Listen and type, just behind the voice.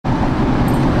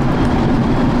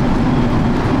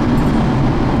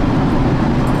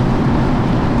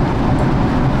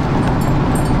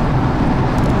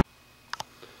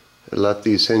left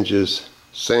these hinges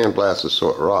sandblasted so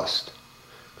it rusts,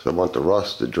 because I want the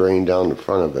rust to drain down the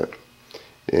front of it.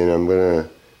 And I'm gonna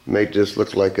make this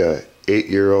look like a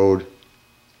 8-year-old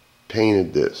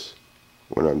painted this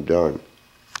when I'm done.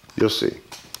 You'll see.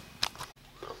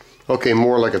 Okay,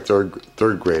 more like a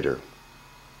third grader.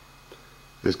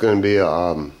 There's going to be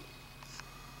a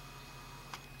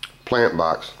plant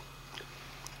box.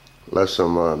 Let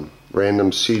some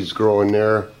random seeds grow in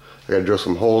there. I got to drill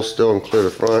some holes still and clear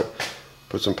the front.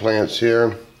 Put some plants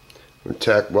here.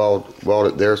 Tack weld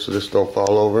it there so this don't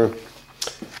fall over.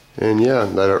 And yeah,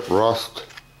 let it rust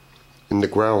in the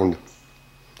ground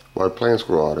while plants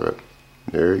grow out of it.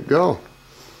 There you go.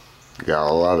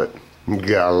 Gotta love it.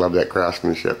 Gotta love that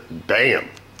craftsmanship. Bam!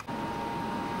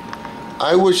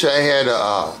 I wish I had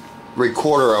a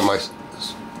recorder on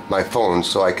my phone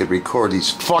so I could record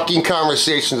these fucking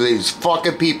conversations that these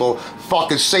fucking people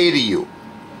fucking say to you.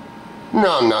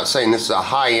 No, I'm not saying this is a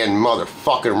high-end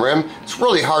motherfucking rim. It's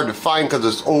really hard to find because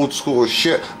it's old school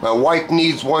shit. My wife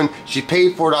needs one. She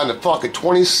paid for it on the fucking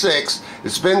 26th.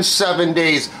 It's been 7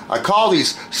 days. I call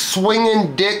these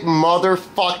swinging dick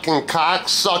motherfucking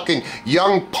cock-sucking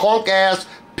young punk-ass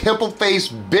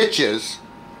pimple-faced bitches.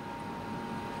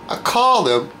 I call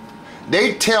them.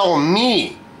 They tell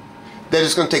me that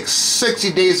it's going to take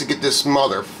 60 days to get this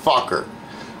motherfucker.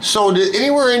 So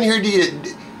anywhere in here do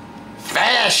you...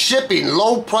 Fast shipping,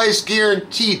 low price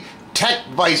guaranteed, tech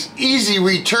vice, easy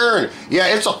return. Yeah,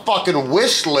 it's a fucking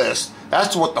wish list.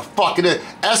 That's what the fuck it is.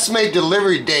 Estimated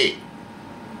delivery date,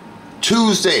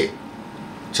 Tuesday,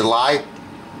 July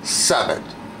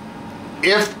 7th.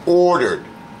 If ordered.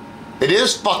 It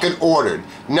is fucking ordered.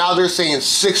 Now they're saying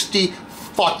 60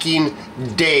 fucking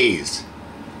days.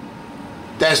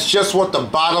 That's just what the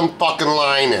bottom fucking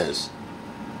line is.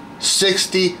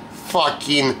 60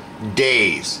 fucking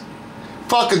days.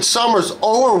 Fucking summer's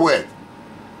over with.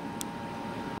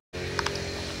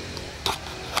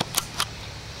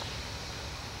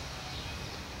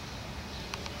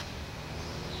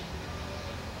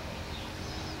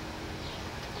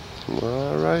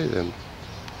 All right then.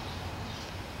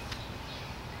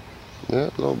 Yeah,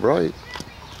 a little bright.